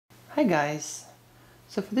Hi guys!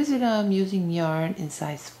 So for this video I'm using yarn in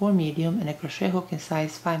size 4 medium and a crochet hook in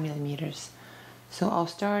size 5 millimeters. So I'll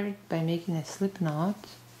start by making a slip knot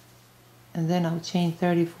and then I'll chain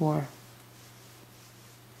 34.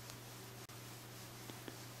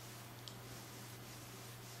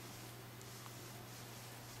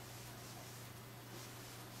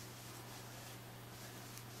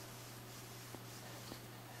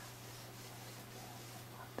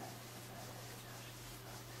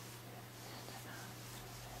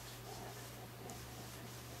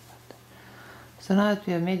 So now that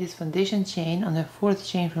we have made this foundation chain, on the fourth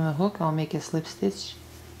chain from a hook I'll make a slip stitch.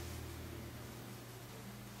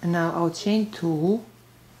 And now I'll chain 2,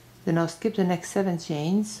 then I'll skip the next 7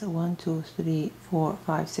 chains, 1, 2, 3, 4,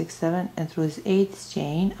 5, 6, 7, and through this 8th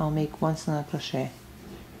chain I'll make 1 single crochet.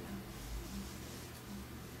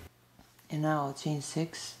 And now I'll chain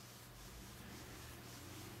 6,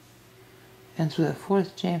 and through the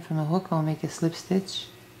 4th chain from a hook I'll make a slip stitch.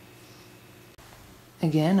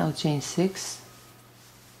 Again I'll chain 6,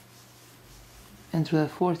 and through the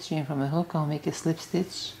 4th chain from a hook I'll make a slip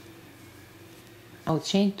stitch. I'll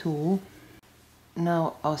chain 2.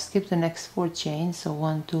 Now I'll skip the next 4 chains, so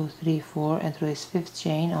 1, 2, 3, 4, and through this 5th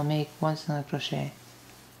chain I'll make 1 single crochet.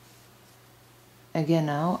 Again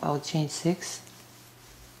now I'll chain 6,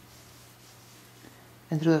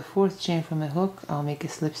 and through the 4th chain from a hook I'll make a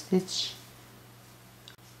slip stitch.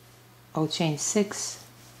 I'll chain 6,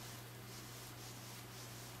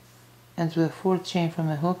 and through the 4th chain from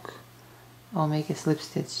a hook I'll make a slip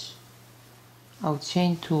stitch. I'll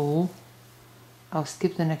chain 2, I'll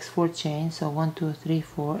skip the next 4 chains, so 1, 2, 3,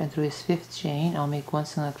 4, and through this 5th chain I'll make 1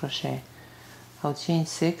 single crochet. I'll chain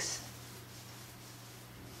 6,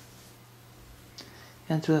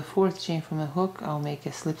 and through the 4th chain from a hook I'll make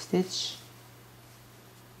a slip stitch.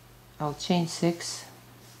 I'll chain 6,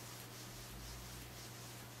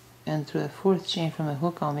 and through the 4th chain from a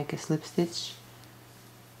hook I'll make a slip stitch.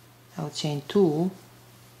 I'll chain 2,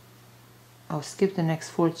 I'll skip the next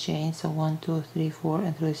 4 chains, so 1, 2, 3, 4,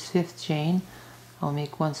 and through this 5th chain I'll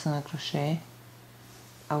make 1 single crochet.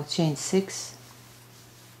 I'll chain 6,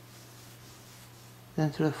 then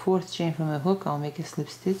through the 4th chain from a hook I'll make a slip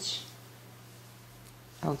stitch.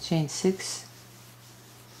 I'll chain 6,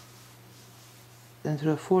 then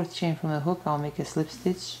through the 4th chain from a hook I'll make a slip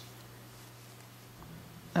stitch.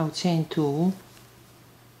 I'll chain 2,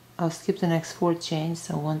 I'll skip the next 4 chains,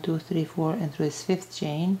 so 1, 2, 3, 4, and through this 5th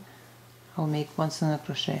chain I'll make 1 single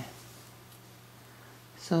crochet.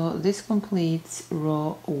 So this completes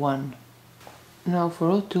row 1. Now for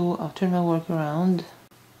row 2 I'll turn my work around.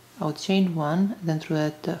 I'll chain 1, then through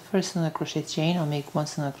that first single crochet chain I'll make 1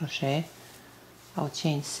 single crochet. I'll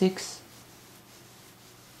chain 6,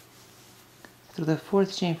 through the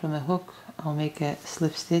 4th chain from a hook I'll make a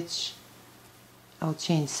slip stitch. I'll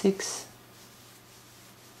chain 6,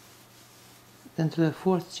 then through the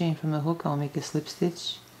 4th chain from a hook I'll make a slip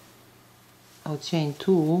stitch. I'll chain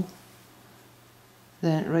 2,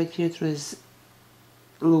 then right here through this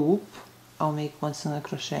loop I'll make 1 single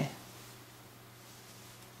crochet.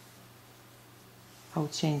 I'll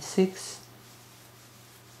chain 6,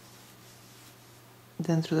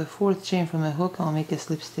 then through the 4th chain from a hook I'll make a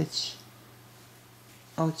slip stitch.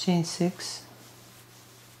 I'll chain 6,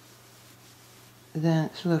 then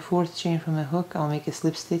through the 4th chain from a hook I'll make a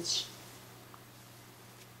slip stitch.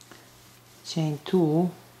 Chain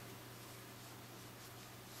 2,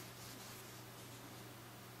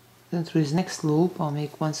 then through this next loop I'll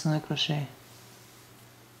make 1 single crochet.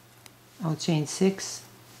 I'll chain 6,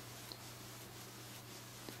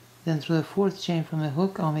 then through the 4th chain from a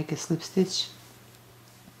hook I'll make a slip stitch.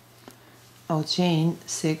 I'll chain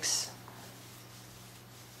 6,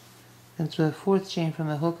 then through the 4th chain from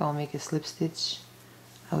a hook I'll make a slip stitch.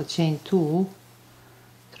 I'll chain 2,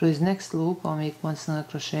 through this next loop I'll make 1 single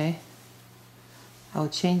crochet. I'll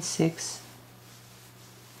chain 6,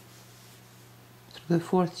 through the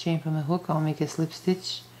 4th chain from a hook I'll make a slip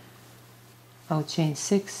stitch. I'll chain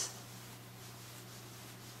 6,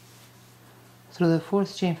 through the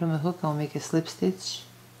 4th chain from a hook I'll make a slip stitch.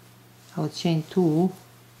 I'll chain 2,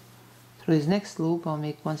 through this next loop I'll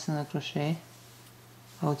make 1 single crochet.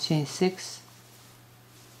 I'll chain 6,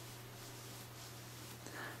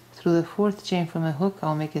 through the 4th chain from a hook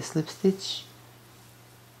I'll make a slip stitch.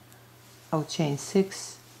 I'll chain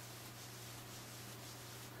 6,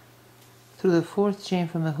 through the 4th chain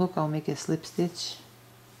from a hook I'll make a slip stitch.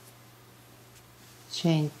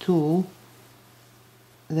 Chain 2,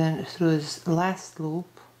 then through this last loop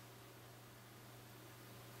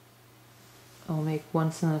I'll make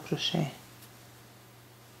 1 single crochet.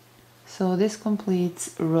 So this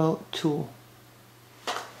completes row 2.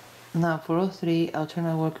 Now for row 3 I'll turn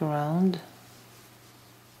my work around,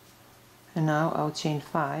 and now I'll chain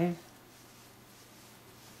 5,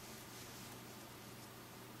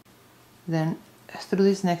 then through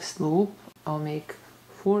this next loop I'll make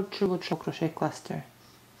 4 triple crochet cluster.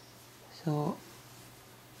 So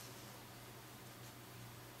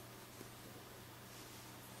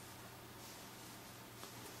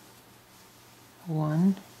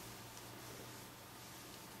 1,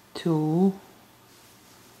 2,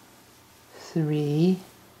 3,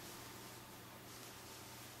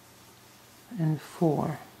 and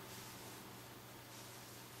 4.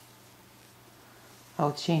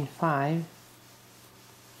 I'll chain 5,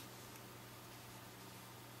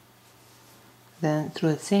 then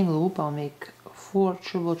through the same loop I'll make 4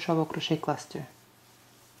 triple crochet cluster.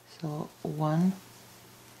 So 1,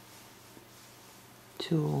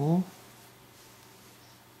 2,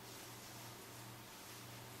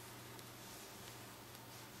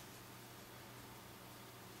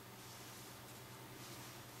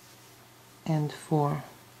 4.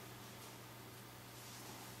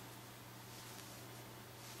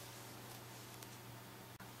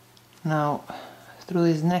 Now through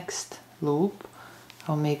this next loop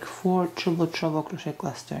I'll make 4 triple crochet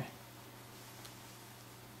cluster.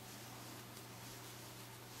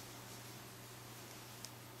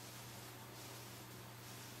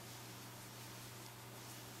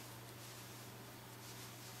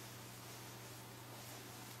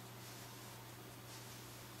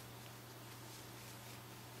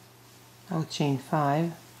 I'll chain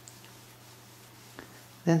 5,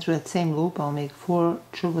 then through that same loop I'll make 4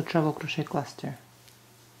 triple crochet cluster.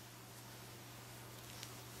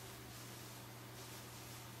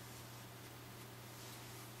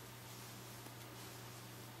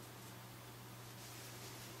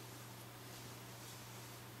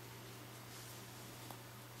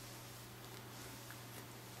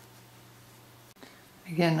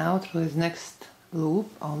 Again, now through this next loop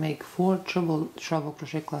I'll make 4 triple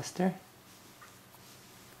crochet cluster.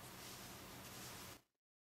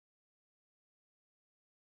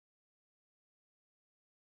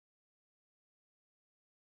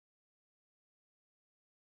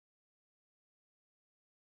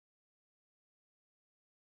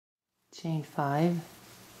 Chain 5,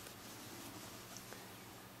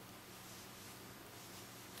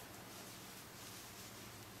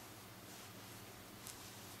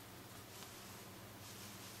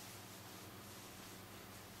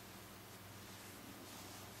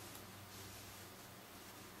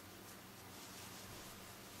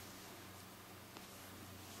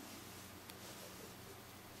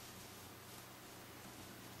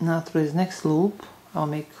 now through this next loop I'll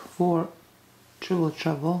make 4 triple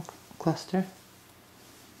cluster.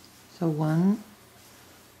 So 1,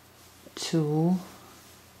 2,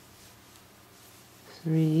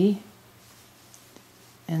 3,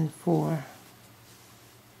 and 4.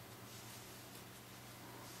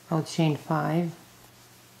 I'll chain 5,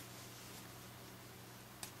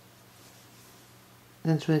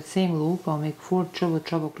 then through the same loop I'll make 4 triple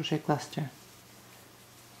crochet cluster.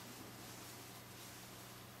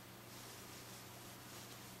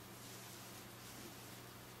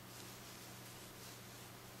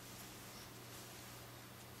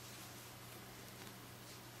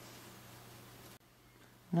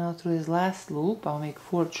 Now through this last loop I'll make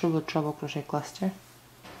 4 triple crochet cluster.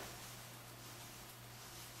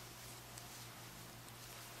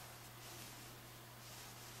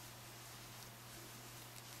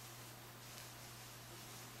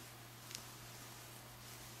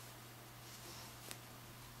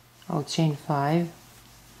 I'll chain 5,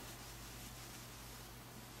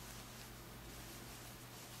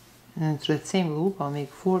 and then through the same loop I'll make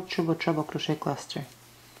 4 triple crochet cluster.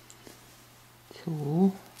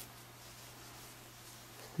 2,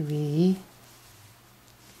 3,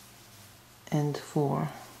 and 4.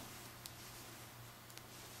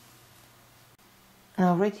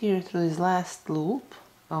 Now right here through this last loop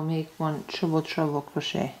I'll make 1 triple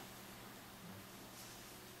crochet.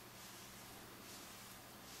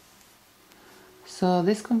 So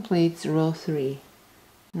this completes row 3.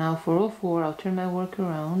 Now for row 4 I'll turn my work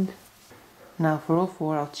around. Now for row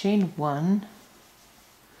 4 I'll chain 1,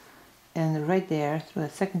 and right there through the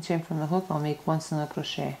second chain from the hook I'll make 1 single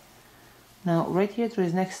crochet. Now right here through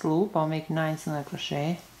this next loop I'll make 9 single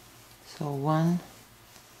crochet. So 1,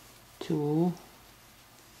 2,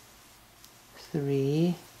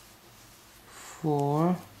 3,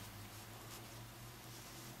 4,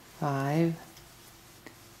 5,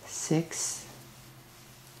 6,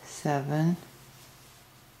 7,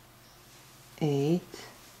 8,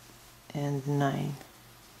 and 9.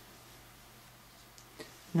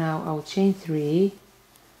 Now I'll chain 3,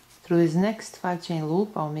 Through this next 5 chain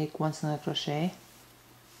loop I'll make 1 single crochet,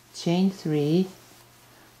 chain 3.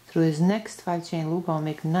 Through this next 5 chain loop I'll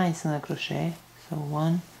make 9 single crochet, so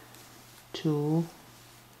 1, 2,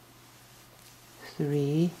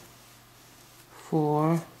 3,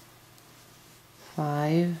 4,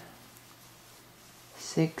 5,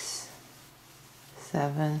 6,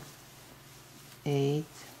 7, 8,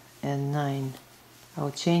 and 9. I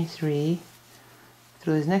will chain 3.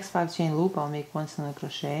 Through this next 5 chain loop I'll make 1 single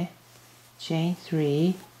crochet, chain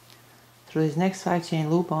 3. Through this next 5 chain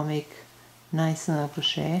loop I'll make 9 single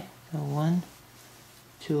crochet, so 1,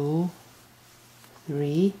 2,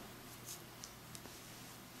 3,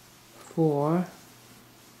 4,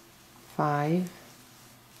 5,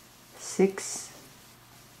 6,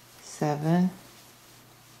 7,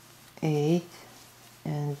 8,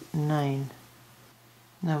 and 9.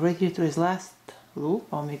 Now right here to this last loop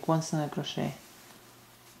I'll make 1 single crochet.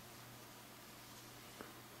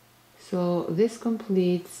 So this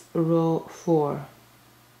completes row 4.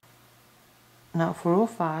 Now for row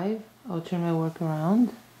 5 I'll turn my work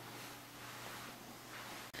around.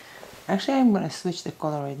 Actually I'm going to switch the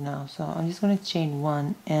color right now, so I'm just going to chain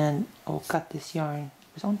 1 and I'll cut this yarn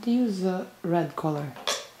because I want to use a red color.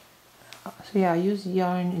 So yeah, I use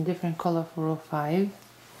yarn in different color for row 5.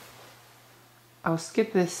 I'll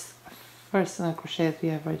skip this first single crochet that we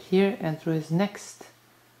have right here, and through this next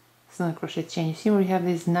single crochet chain, you see where we have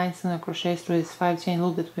these 9 single crochets through this 5 chain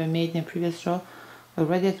loop that we made in the previous row.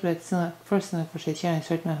 Already through that first single crochet chain I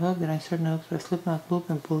insert my hook, then I insert my hook through a slip knot loop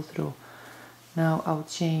and pull through. Now I'll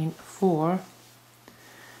chain 4.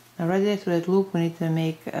 Now right there through that loop we need to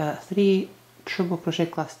make 3 triple crochet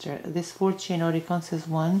cluster. This 4th chain already counts as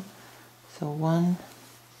 1, so 1,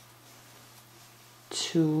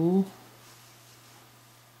 2,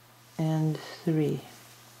 and 3.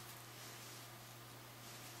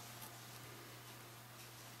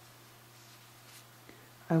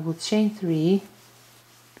 I will chain 3.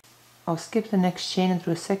 I'll skip the next chain, and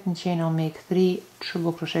through a 2nd chain I'll make 3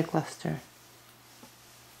 triple crochet cluster.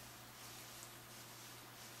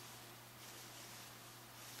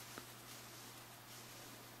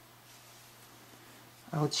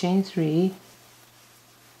 I'll chain 3,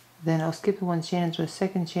 then I'll skip 1 chain, and through a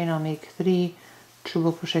 2nd chain I'll make 3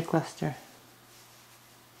 triple crochet cluster.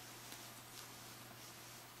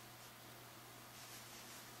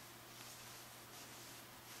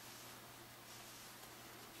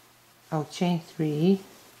 I'll chain 3,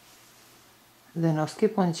 then I'll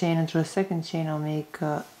skip 1 chain, and through a 2nd chain I'll make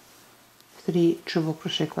 3 triple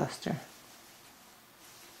crochet cluster.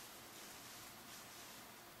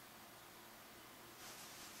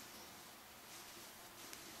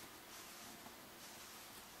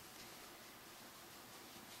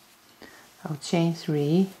 I'll chain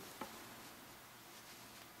 3,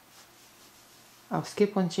 I'll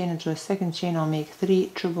skip 1 chain, and through a 2nd chain I'll make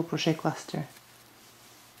 3 triple crochet cluster.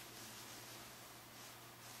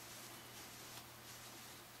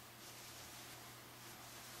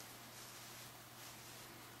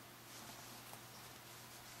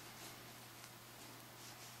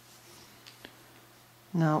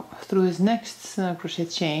 Now through this next single crochet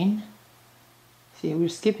chain, see we're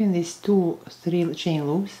skipping these 3 chain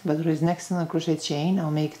loops, but through this next single crochet chain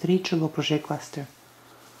I'll make 3 triple crochet cluster.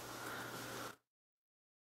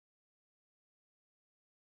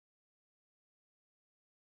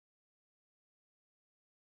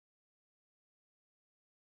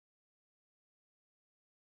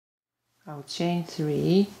 I'll chain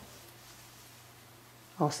 3,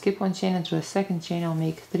 I'll skip 1 chain, and through a 2nd chain I'll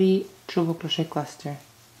make 3 triple crochet cluster.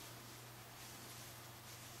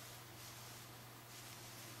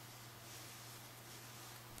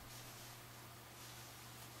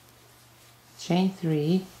 Chain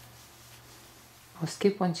 3, I'll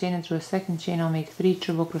skip 1 chain, and through a 2nd chain I'll make 3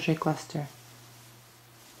 triple crochet cluster.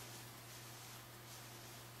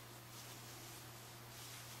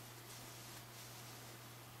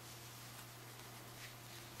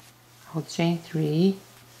 I'll chain 3,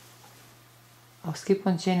 I'll skip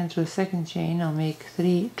 1 chain, and through a 2nd chain I'll make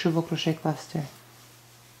 3 triple crochet cluster.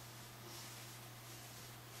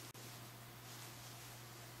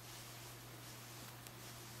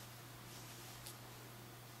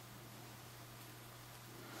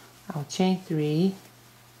 I'll chain 3,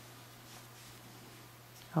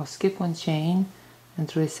 I'll skip 1 chain, and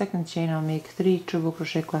through a 2nd chain I'll make 3 triple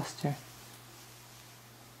crochet cluster.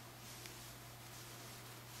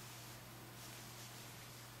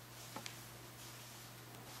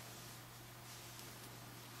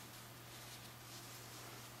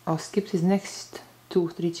 I'll skip these next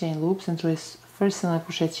 2-3 chain loops, and through this first single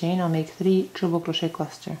crochet chain I'll make 3 triple crochet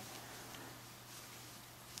cluster.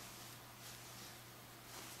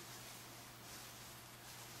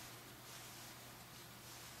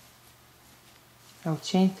 I'll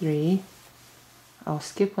chain 3, I'll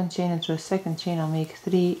skip one chain into a second chain, I'll make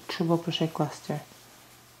 3 treble crochet cluster.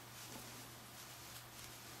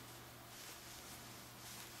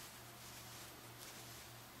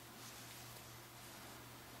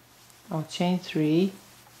 I'll chain 3,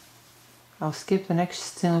 I'll skip the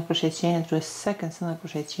next single crochet chain into a second single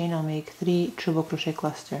crochet chain, I'll make 3 treble crochet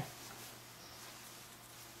cluster.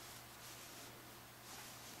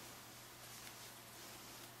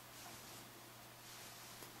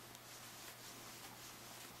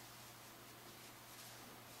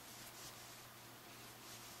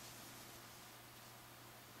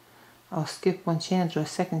 I'll skip one chain into a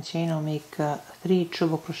second chain, I'll make 3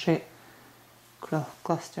 treble crochet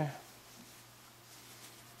cluster.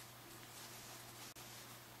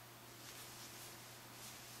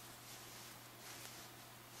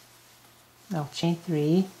 I'll chain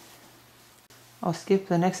 3, I'll skip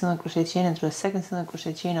the next single crochet chain into a second single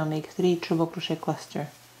crochet chain, I'll make 3 treble crochet cluster.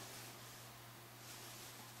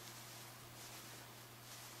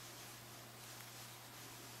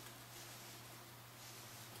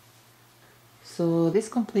 So this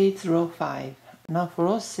completes row 5. Now for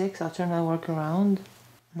row 6, I'll turn my work around.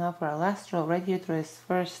 Now for our last row, right here through this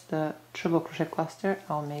first treble crochet cluster,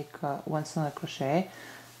 I'll make 1 single crochet,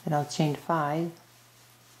 then I'll chain 5.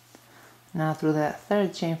 Now through the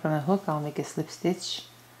third chain from a hook, I'll make a slip stitch.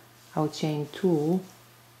 I'll chain 2.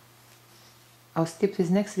 I'll skip this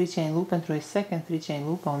next 3 chain loop, and through a second 3 chain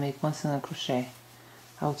loop, I'll make 1 single crochet.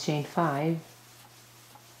 I'll chain 5.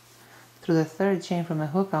 Through the third chain from a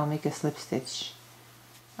hook, I'll make a slip stitch.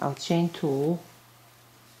 I'll chain 2.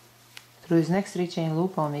 Through this next 3 chain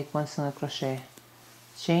loop, I'll make 1 single crochet.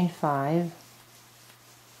 Chain 5.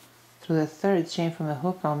 Through the third chain from a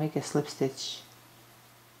hook, I'll make a slip stitch.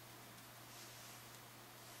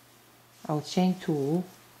 I'll chain 2.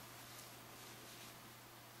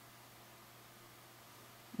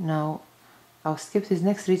 Now I'll skip this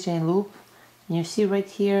next 3 chain loop, and you see right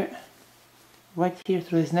here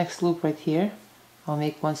through this next loop right here, I'll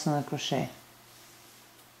make 1 single crochet.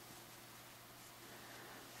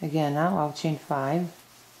 Again, now I'll chain 5.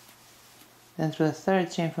 Then through the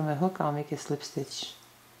third chain from a hook, I'll make a slip stitch.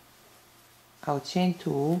 I'll chain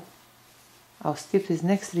 2. I'll skip this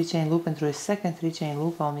next 3 chain loop, and through a second 3 chain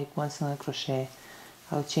loop, I'll make 1 single crochet.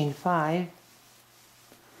 I'll chain 5.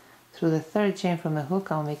 Through the third chain from a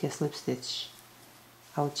hook, I'll make a slip stitch.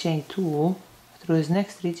 I'll chain 2. Through this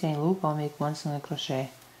next 3 chain loop, I'll make 1 single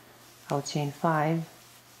crochet. I'll chain 5.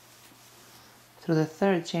 Through the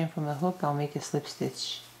third chain from a hook, I'll make a slip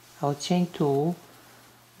stitch. I'll chain 2.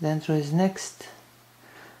 Then through this next,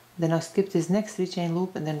 then I'll skip this next 3 chain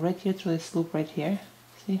loop, and then right here through this loop right here,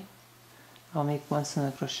 see, I'll make 1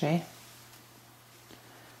 single crochet.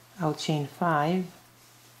 I'll chain 5.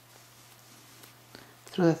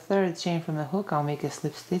 Through the third chain from a hook, I'll make a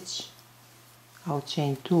slip stitch. I'll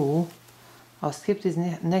chain 2. I'll skip this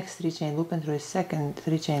next 3 chain loop, and through a second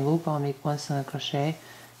 3 chain loop, I'll make 1 single crochet.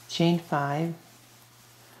 Chain 5.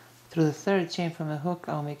 Through the third chain from a hook,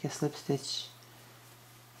 I'll make a slip stitch.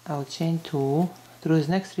 I'll chain 2. Through this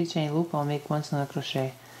next 3 chain loop, I'll make 1 single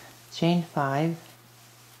crochet. Chain 5.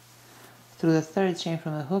 Through the third chain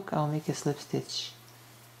from a hook, I'll make a slip stitch.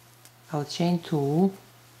 I'll chain 2.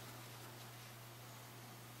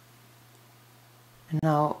 And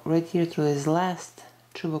now right here through this last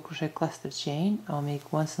treble crochet cluster chain, I'll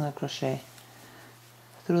make 1 single crochet.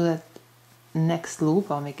 Through that next loop,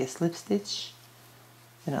 I'll make a slip stitch,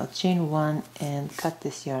 then I'll chain 1 and cut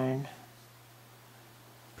this yarn.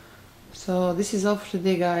 So this is all for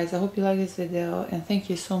today, guys. I hope you like this video, and thank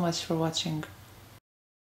you so much for watching.